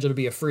Karras, scheduled to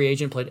be a free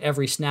agent, played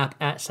every snap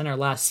at center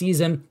last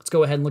season. Let's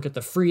go ahead and look at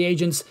the free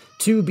agents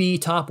to be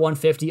top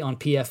 150 on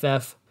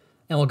PFF.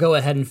 And we'll go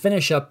ahead and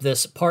finish up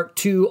this part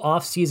 2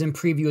 off-season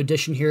preview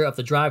edition here of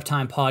the Drive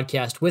Time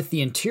podcast with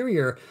the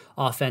interior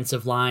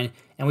offensive line.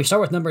 And we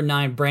start with number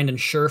 9, Brandon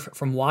Scherff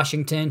from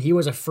Washington. He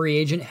was a free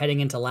agent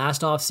heading into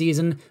last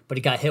offseason, but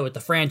he got hit with the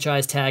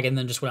franchise tag and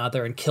then just went out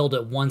there and killed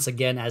it once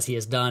again, as he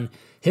has done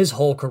his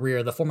whole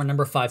career. The former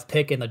number 5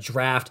 pick in the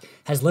draft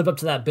has lived up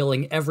to that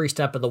billing every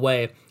step of the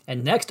way.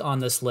 And next on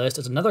this list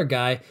is another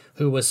guy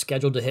who was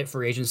scheduled to hit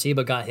free agency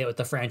but got hit with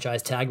the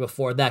franchise tag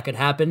before that could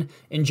happen,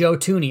 in Joe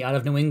Thuney out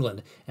of New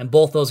England. And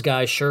both those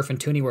guys, Scherff and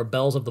Thuney, were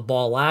bells of the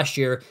ball last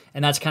year,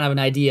 and that's kind of an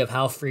idea of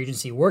how free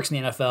agency works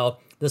in the NFL.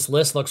 This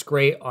list looks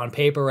great on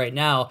paper right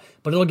now,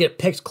 but it'll get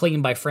picked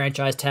clean by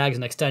franchise tags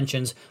and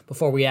extensions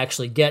before we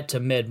actually get to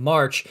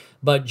mid-March.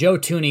 But Joe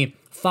Thuney,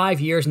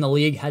 5 years in the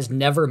league, has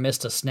never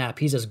missed a snap.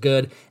 He's as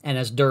good and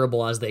as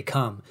durable as they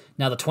come.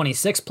 Now, the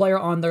 26th player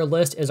on their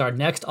list is our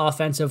next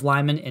offensive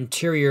lineman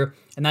interior,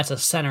 and that's a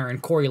center in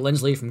Corey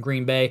Linsley from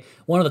Green Bay,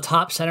 one of the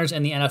top centers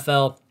in the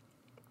NFL.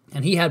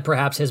 And he had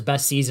perhaps his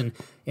best season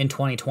in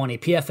 2020.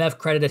 PFF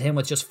credited him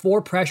with just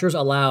 4 pressures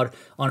allowed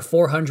on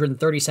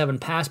 437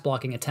 pass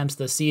blocking attempts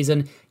this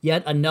season.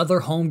 Yet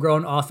another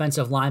homegrown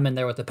offensive lineman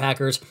there with the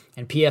Packers,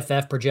 and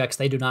PFF projects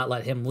they do not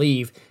let him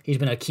leave. He's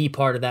been a key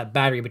part of that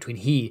battery between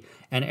he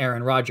and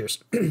Aaron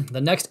Rodgers.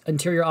 The next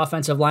interior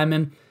offensive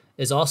lineman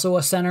is also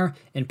a center,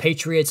 and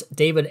Patriots'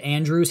 David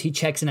Andrews. He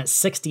checks in at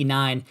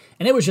 69,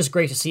 and it was just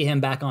great to see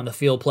him back on the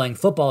field playing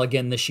football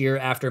again this year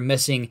after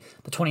missing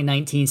the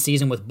 2019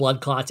 season with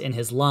blood clots in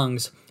his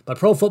lungs. But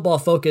Pro Football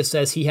Focus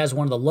says he has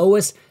one of the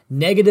lowest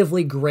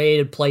negatively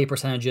graded play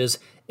percentages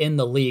in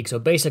the league. So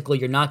basically,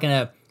 you're not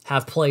going to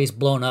have plays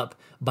blown up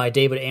by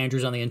David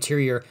Andrews on the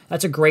interior.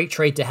 That's a great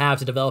trait to have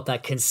to develop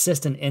that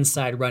consistent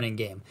inside running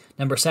game.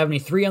 Number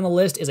 73 on the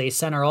list is a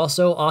center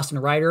also, Austin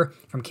Ryder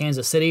from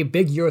Kansas City.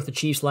 Big year with the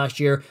Chiefs last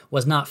year,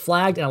 was not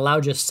flagged and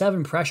allowed just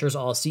 7 pressures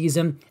all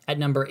season. At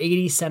number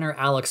 80, center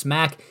Alex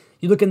Mack.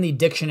 You look in the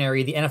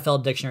dictionary, the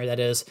NFL dictionary that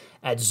is,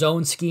 at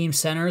zone scheme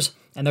centers,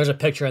 and there's a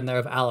picture in there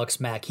of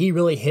Alex Mack. He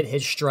really hit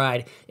his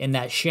stride in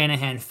that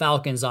Shanahan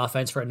Falcons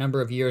offense for a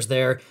number of years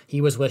there. He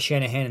was with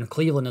Shanahan in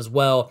Cleveland as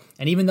well.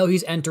 And even though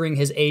he's entering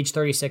his age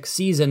 36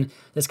 season,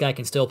 this guy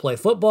can still play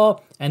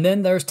football. And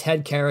then there's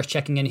Ted Karras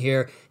checking in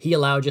here. He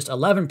allowed just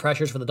 11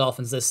 pressures for the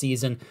Dolphins this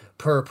season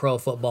per Pro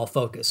Football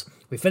Focus.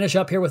 We finish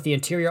up here with the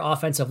interior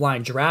offensive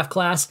line draft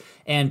class,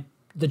 and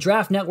the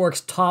Draft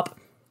Network's top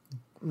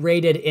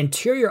rated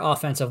interior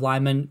offensive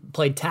lineman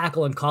played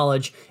tackle in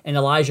college, and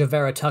Elijah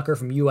Vera Tucker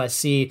from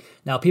USC.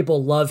 Now,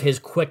 people love his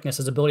quickness,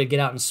 his ability to get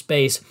out in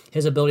space,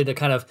 his ability to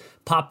kind of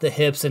pop the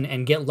hips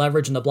and get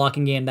leverage in the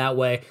blocking game that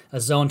way, a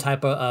zone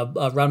type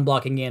of run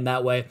blocking game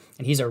that way,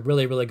 and he's a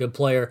really, really good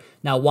player.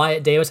 Now,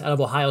 Wyatt Davis out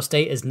of Ohio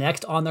State is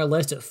next on their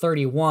list at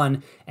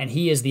 31, and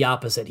he is the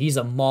opposite. He's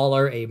a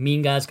mauler, a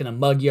mean guy that's going to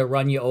mug you,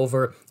 run you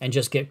over, and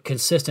just get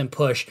consistent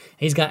push.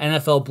 He's got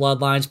NFL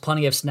bloodlines,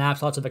 plenty of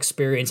snaps, lots of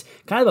experience,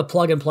 kind of a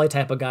plug-and-play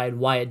type of guy in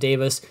Wyatt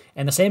Davis,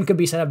 and the same could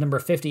be said of number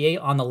 58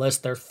 on the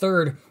list, their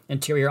third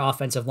interior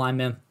offensive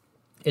lineman.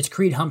 It's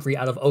Creed Humphrey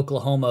out of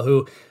Oklahoma,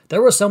 who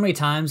there were so many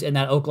times in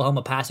that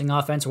Oklahoma passing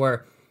offense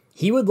where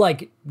he would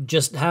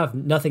just have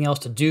nothing else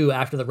to do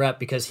after the rep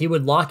because he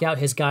would lock out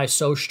his guy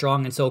so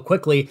strong and so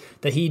quickly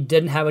that he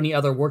didn't have any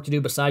other work to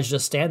do besides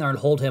just stand there and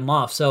hold him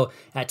off. So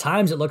at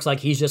times it looks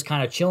like he's just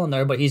kind of chilling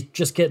there, but he's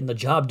just getting the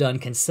job done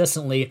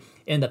consistently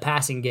in the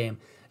passing game.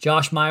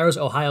 Josh Myers,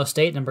 Ohio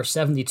State, number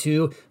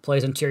 72,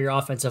 plays interior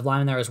offensive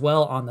line there as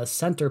well on the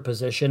center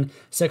position.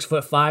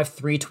 6'5",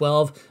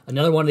 312.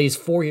 Another one of these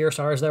 4-year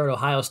stars there at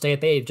Ohio State.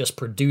 They just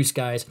produce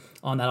guys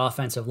on that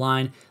offensive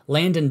line.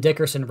 Landon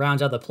Dickerson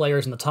rounds out the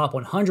players in the top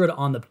 100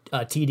 on the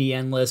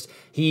TDN list.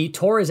 He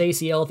tore his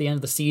ACL at the end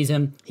of the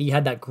season. He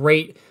had that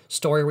great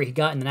story where he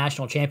got in the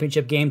national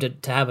championship game to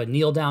have a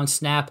kneel down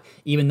snap,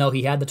 even though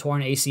he had the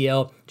torn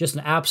ACL. Just an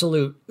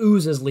absolute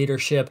oozes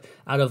leadership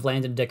out of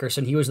Landon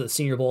Dickerson. He was at the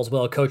Senior Bowl as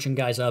well, coaching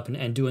guys up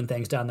and doing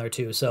things down there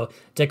too. So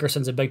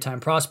Dickerson's a big time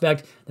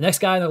prospect. The next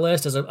guy on the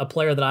list is a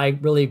player that I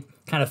really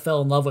kind of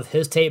fell in love with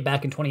his tape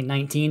back in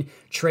 2019,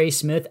 Trey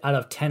Smith out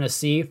of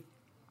Tennessee.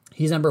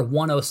 He's number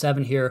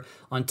 107 here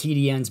on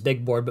TDN's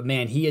big board, but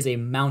man, he is a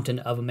mountain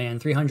of a man,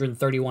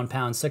 331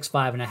 pounds,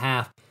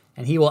 6'5.5",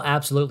 and he will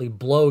absolutely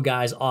blow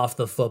guys off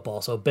the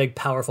football. So big,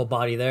 powerful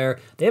body there.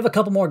 They have a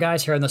couple more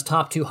guys here in this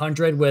top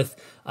 200 with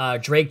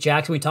Drake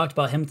Jackson. We talked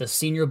about him at the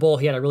Senior Bowl.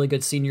 He had a really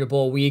good Senior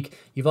Bowl week.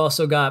 You've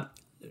also got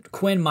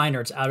Quinn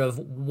Meinertz out of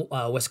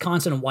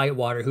Wisconsin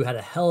Whitewater, who had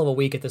a hell of a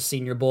week at the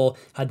Senior Bowl,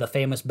 had the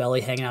famous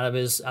belly hanging out of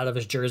his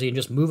jersey and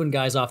just moving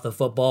guys off the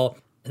football.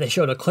 They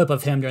showed a clip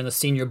of him during the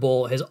Senior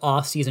Bowl, his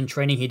off-season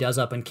training he does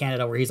up in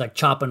Canada, where he's like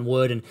chopping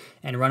wood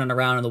and running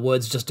around in the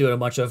woods, just doing a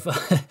bunch of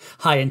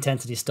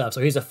high-intensity stuff.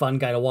 So he's a fun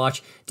guy to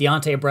watch.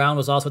 Deontay Brown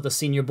was also at the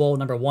Senior Bowl,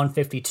 number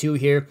 152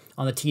 here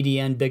on the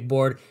TDN big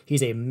board.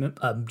 He's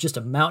just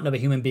a mountain of a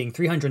human being,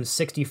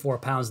 364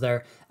 pounds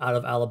there out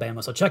of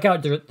Alabama. So check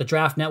out the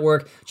Draft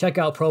Network. Check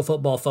out Pro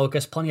Football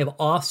Focus. Plenty of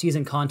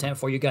off-season content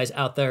for you guys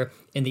out there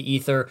in the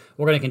ether.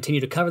 We're going to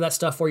continue to cover that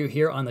stuff for you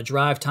here on the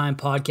Drive Time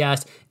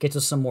podcast. Get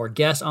to some more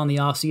guests on the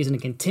offseason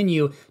and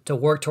continue to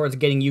work towards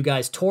getting you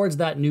guys towards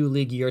that new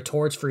league year,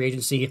 towards free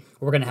agency.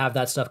 We're going to have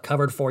that stuff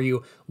covered for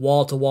you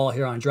wall to wall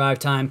here on Drive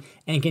Time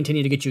and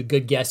continue to get you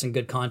good guests and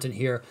good content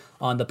here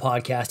on the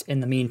podcast in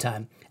the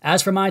meantime.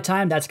 As for my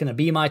time, that's going to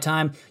be my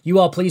time. You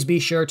all please be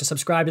sure to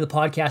subscribe to the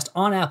podcast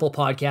on Apple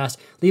Podcasts.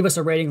 Leave us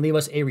a rating, leave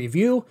us a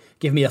review.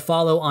 Give me a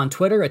follow on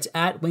Twitter. It's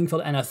at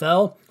Wingfield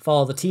NFL.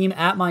 Follow the team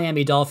at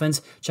Miami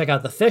Dolphins. Check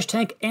out the Fish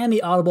Tank and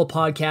the Audible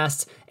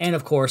podcasts. And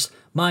of course,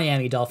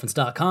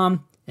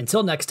 MiamiDolphins.com.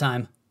 Until next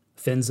time,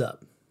 fins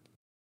up.